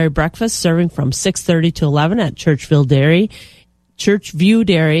County Dairy Breakfast serving from 6:30 to 11 at Churchview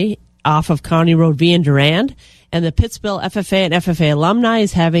Dairy off of County Road V in Durand. And the Pittsville FFA and FFA alumni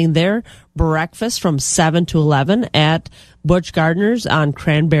is having their breakfast from 7 to 11 at Butch Gardner's on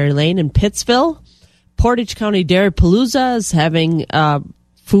Cranberry Lane in Pittsville. Portage County Dairy Palooza is having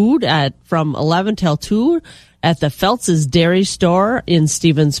food from 11 till 2 at the Feltz's Dairy Store in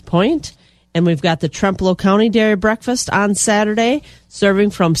Stevens Point. And we've got the Trempealeau County Dairy Breakfast on Saturday,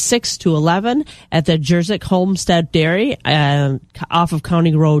 serving from 6 to 11 at the Jersic Homestead Dairy off of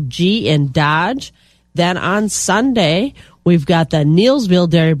County Road G in Dodge. Then on Sunday, we've got the Neilsville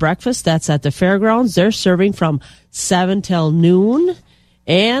Dairy Breakfast. That's at the fairgrounds. They're serving from 7 till noon.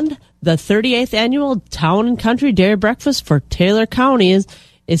 And the 38th Annual Town and Country Dairy Breakfast for Taylor County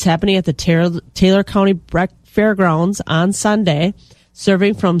is happening at the Taylor County Fairgrounds on Sunday,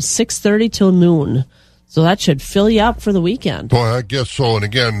 serving from 6:30 till noon. So that should fill you up for the weekend. Boy, I guess so. And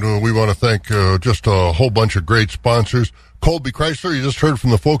again, we want to thank just a whole bunch of great sponsors. Colby Chrysler, you just heard from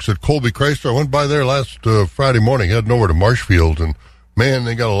the folks at Colby Chrysler. I went by there last Friday morning, heading over to Marshfield, and man,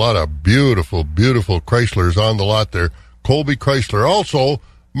 they got a lot of beautiful, beautiful Chryslers on the lot there. Colby Chrysler. Also,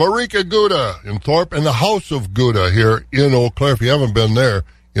 Marika Gouda in Thorpe and the House of Gouda here in Eau Claire. If you haven't been there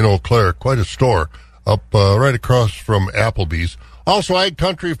in Eau Claire, quite a store up right across from Applebee's. Also, Ag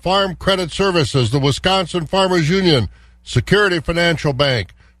Country Farm Credit Services, the Wisconsin Farmers Union, Security Financial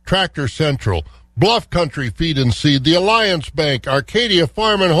Bank, Tractor Central, Bluff Country Feed and Seed, the Alliance Bank, Arcadia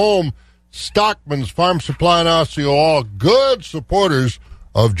Farm and Home, Stockman's Farm Supply and Osseo, all good supporters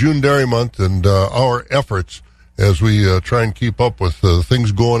of June Dairy Month and our efforts as we try and keep up with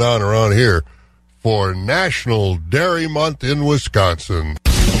things going on around here for National Dairy Month in Wisconsin.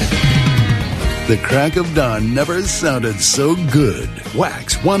 The crack of dawn never sounded so good.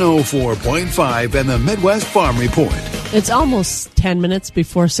 Wax 104.5 and the Midwest Farm Report. It's almost 10 minutes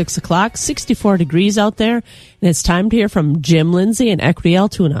before 6 o'clock, 64 degrees out there, and it's time to hear from Jim Lindsay in Equity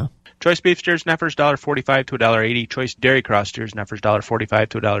Altoona. Choice beef steers and heifers $1.45 to $1.80. Choice dairy cross steers and heifers $1.45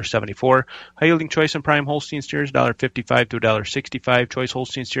 to $1.74. High yielding choice and prime Holstein steers $1.55 to $1.65. Choice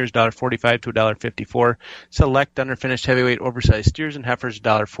Holstein steers $1.45 to $1.54. Select underfinished heavyweight oversized steers and heifers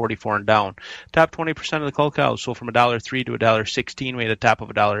 $1.44 and down. Top 20% of the cull cows sold from $1.03 to $1.16. We had a top of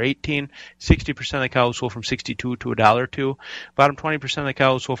 $1.18. 60% of the cows sold from $62 to $1.02. Bottom 20% of the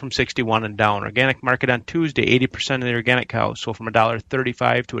cows sold from $61 and down. Organic market on Tuesday, 80% of the organic cows sold from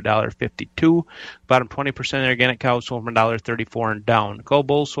 $1.35 to $1.52. Bottom 20% of the organic cows sold from $1.34 and down. Cull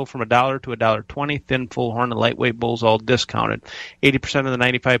bulls sold from $1 to $1.20. Thin, full horn, and lightweight bulls all discounted. 80% of the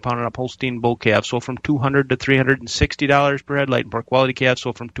 95-pound and up Holstein bull calves sold from $200 to $360 per head. Light and pork quality calves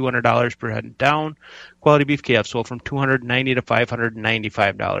sold from $200 per head and down. Quality beef calves sold from $290 to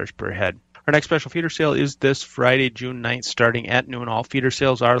 $595 per head. Our next special feeder sale is this Friday, June 9th, starting at noon. All feeder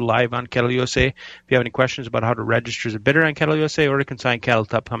sales are live on Cattle USA. If you have any questions about how to register as a bidder on Cattle USA or to consign cattle to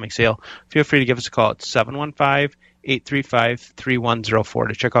the upcoming sale, feel free to give us a call at 715-835-3104.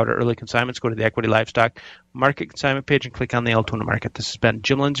 To check out our early consignments, go to the Equity Livestock Market Consignment page and click on the Altoona Market. This has been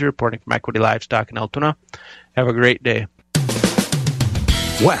Jim Lindsay reporting from Equity Livestock in Altoona. Have a great day.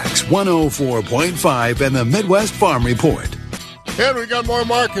 Wax 104.5 and the Midwest Farm Report. And we got more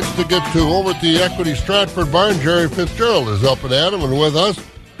markets to get to over at the Equity Stratford Barn. Jerry Fitzgerald is up and at 'em and with us.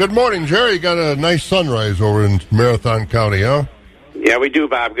 Good morning, Jerry. You got a nice sunrise over in Marathon County, huh? Yeah, we do,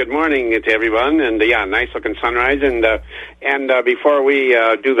 Bob. Good morning to everyone. And, nice looking sunrise. And before we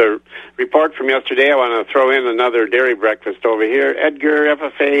do the report from yesterday, I want to throw in another dairy breakfast over here. Edgar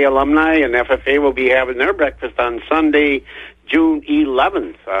FFA alumni and FFA will be having their breakfast on Sunday, June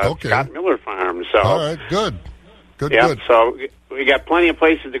 11th, Scott Miller Farm. So, all right, good. Good. So we got plenty of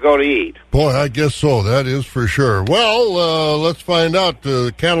places to go to eat. Boy, I guess so. That is for sure. Well, let's find out.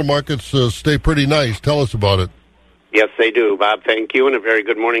 Cattle markets stay pretty nice. Tell us about it. Yes, they do, Bob. Thank you, and a very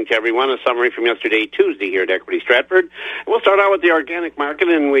good morning to everyone. A summary from yesterday, Tuesday, here at Equity Stratford. We'll start out with the organic market,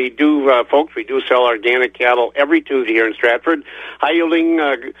 and we do, folks, we do sell organic cattle every Tuesday here in Stratford. High-yielding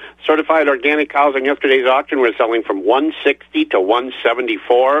certified organic cows on yesterday's auction were selling from $160 to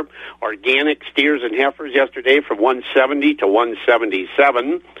 $174. Organic steers and heifers yesterday from $170 to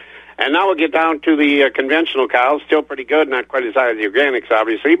 $177. And now we'll get down to the conventional cows. Still pretty good, not quite as high as the organics,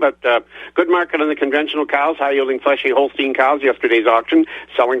 obviously, but good market on the conventional cows. High-yielding fleshy Holstein cows, yesterday's auction,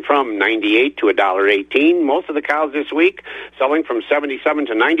 selling from $98 to $1.18. Most of the cows this week selling from $77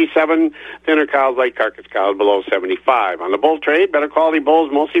 to $97. Thinner cows, light carcass cows, below $75. On the bull trade, better quality bulls,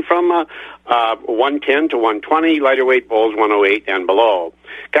 mostly from $110 to $120. Lighter weight bulls, $108 and below.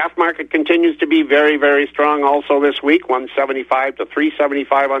 Calf market continues to be very, very strong also this week, $175 to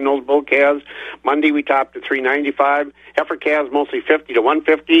 $375 on those bull calves. Monday we topped at $395. Heifer calves mostly $50 to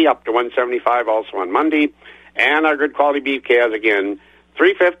 $150, up to $175 also on Monday. And our good quality beef calves, again,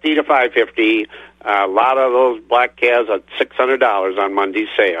 $350 to $550. A lot of those black calves at $600 on Monday's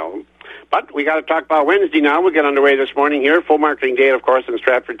sale. But we got to talk about Wednesday now. We'll get underway this morning here. Full marketing day, of course, in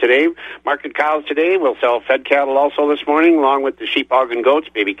Stratford today. Market cows today. We'll sell fed cattle also this morning, along with the sheep, hog, and goats,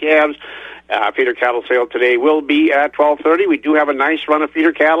 baby calves. Feeder cattle sale today will be at 12:30. We do have a nice run of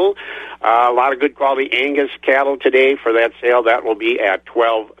feeder cattle. A lot of good quality Angus cattle today for that sale. That will be at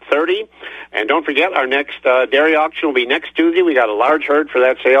 12:30. And don't forget, our next dairy auction will be next Tuesday. We got a large herd for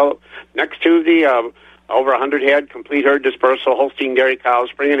that sale next Tuesday. Over 100 head, complete herd dispersal, Holstein dairy cows,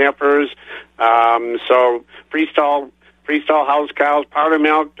 spring and heifers, so freestall house cows, powder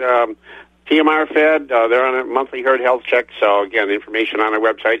milk, TMR fed. They're on a monthly herd health check. So again, information on our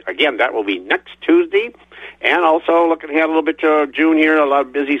website. Again, that will be next Tuesday. And also looking ahead a little bit to June here, a lot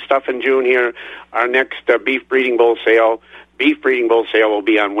of busy stuff in June here. Our next beef breeding bull sale will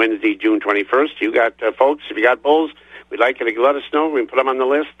be on Wednesday, June 21st. You got folks, if you got bulls, we'd like you to let us know. We can put them on the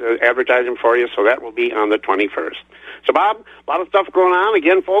list, advertise them for you, so that will be on the 21st. So, Bob, a lot of stuff going on.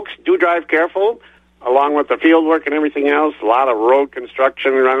 Again, folks, do drive careful, along with the field work and everything else. A lot of road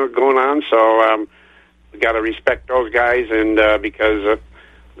construction going on, so we got to respect those guys, and because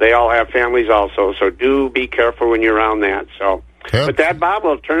they all have families also. So do be careful when you're around that. So with that, Bob,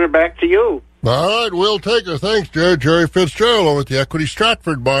 I'll turn it back to you. All right, we'll take her. Thanks, Jerry. Jerry Fitzgerald over at the Equity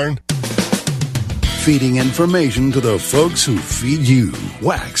Stratford Barn. Feeding information to the folks who feed you.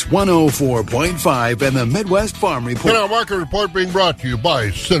 Wax 104.5 and the Midwest Farm Report. And our market report being brought to you by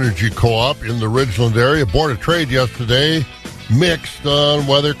Synergy Co-op in the Ridgeland area. Board of Trade yesterday mixed on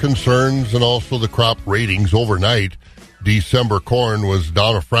weather concerns and also the crop ratings overnight. December corn was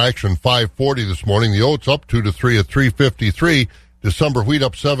down a fraction, 540 this morning. The oats up 2 to 3 at 353. December wheat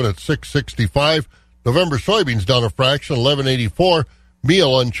up 7 at 665. November soybeans down a fraction, $11.84.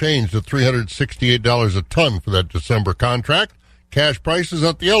 Meal unchanged at $368 a ton for that December contract. Cash prices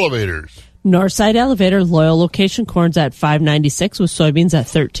at the elevators. Northside Elevator, Loyal location, corn's at $5.96 with soybeans at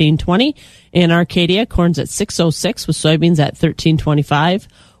 $13.20. In Arcadia, corn's at $6.06 with soybeans at $13.25.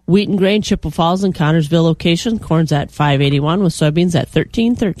 Wheaton Grain, Chippewa Falls, and Connorsville location, corn's at $5.81 with soybeans at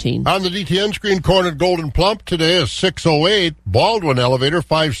 $13.13. On the DTN screen, corn at Golden Plump today is $6.08. Baldwin Elevator,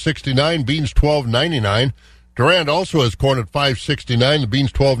 $5.69. Beans, $12.99. Durand also has corn at $5.69. The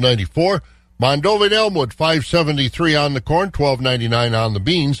beans, $12.94. Mondovi and Elmwood, $5.73 on the corn, $12.99 on the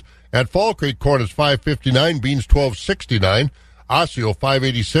beans. At Fall Creek, corn is $5.59, beans $12.69. Osseo,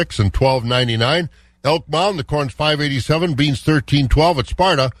 $5.86 and $12.99. Elk Mound, the corn's $5.87, beans $13.12. At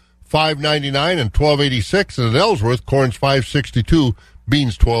Sparta, $5.99 and $12.86. And at Ellsworth, corn's $5.62,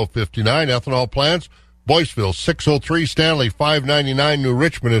 beans $12.59. Ethanol plants, Boyceville, $6.03. Stanley, $5.99. New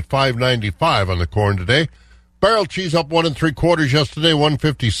Richmond at $5.95 on the corn today. Barrel cheese up 1 3/4 yesterday,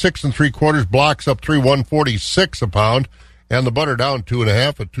 156 3/4. Blocks up 3, 146 a pound. And the butter down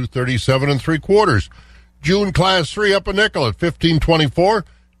 2.5 at 237 3/4. June class 3 up a nickel at 15.24.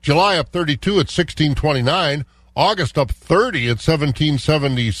 July up 32 at 16.29. August up 30 at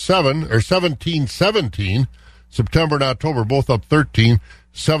 17.77 or 17.17. September and October both up 13,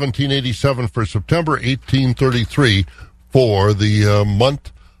 17.87 for September, 18.33 for the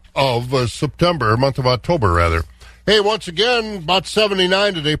month of September, month of October rather. Hey, once again, about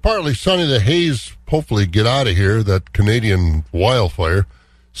 79 today, partly sunny. The haze hopefully get out of here, that Canadian wildfire.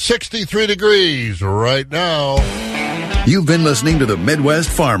 63 degrees right now. You've been listening to the Midwest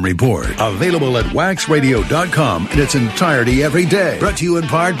Farm Report, available at waxradio.com in its entirety every day. Brought to you in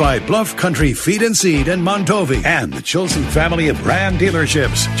part by Bluff Country Feed and Seed in Mondovi and the Chilson family of Ram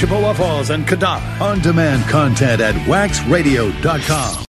dealerships, Chippewa Falls and Cadott. On-demand content at waxradio.com.